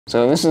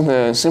So this is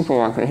the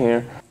SuperWalker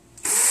here.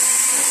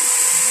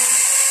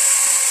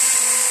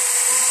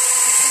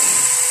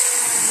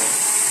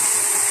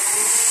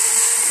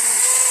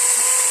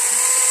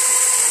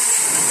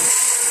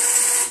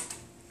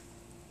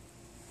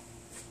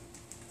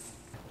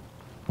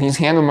 These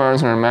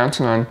handlebars are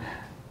mounted on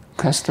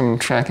custom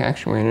track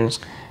actuators.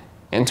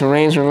 And to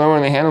raise or lower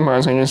the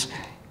handlebars, I just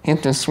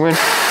hit the switch.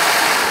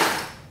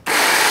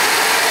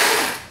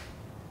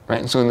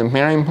 Right, so the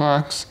bearing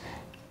blocks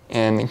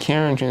and the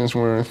carriages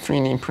were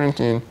 3D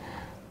printed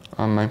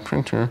on my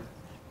printer.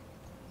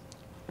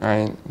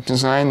 I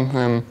designed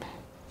them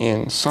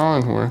in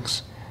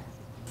SolidWorks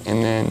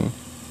and then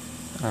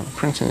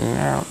printed it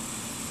out.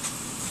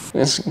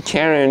 This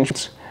carriage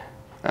is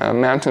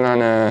mounted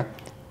on a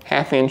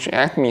 1/2-inch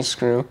ACME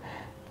screw,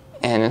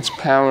 and it's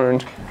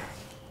powered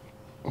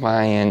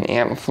by an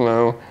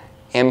AmpFlow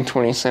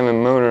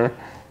M27 motor.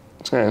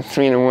 It's got a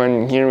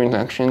 3-to-1 gear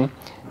reduction,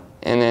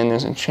 and then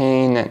there's a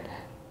chain that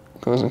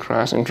goes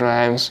across and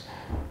drives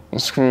the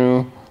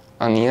screw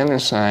on the other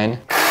side.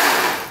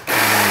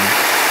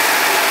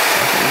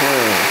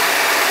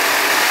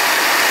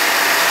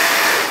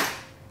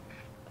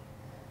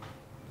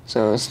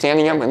 So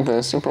standing up with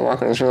the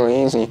SuperWalker is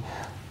really easy.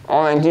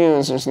 All I do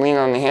is just lean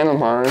on the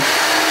handlebars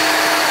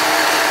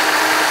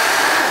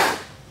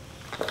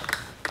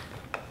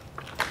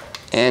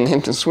and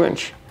hit the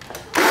switch.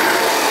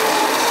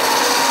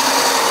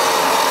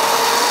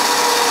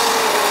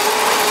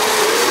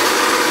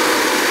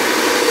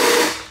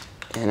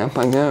 And up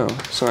I go.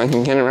 So I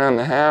can get around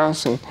the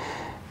house and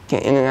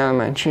get in and out of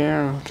my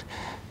chair.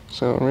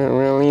 So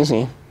real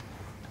easy.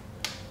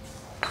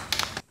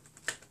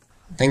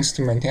 Thanks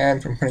to my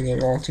dad for putting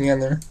it all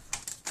together.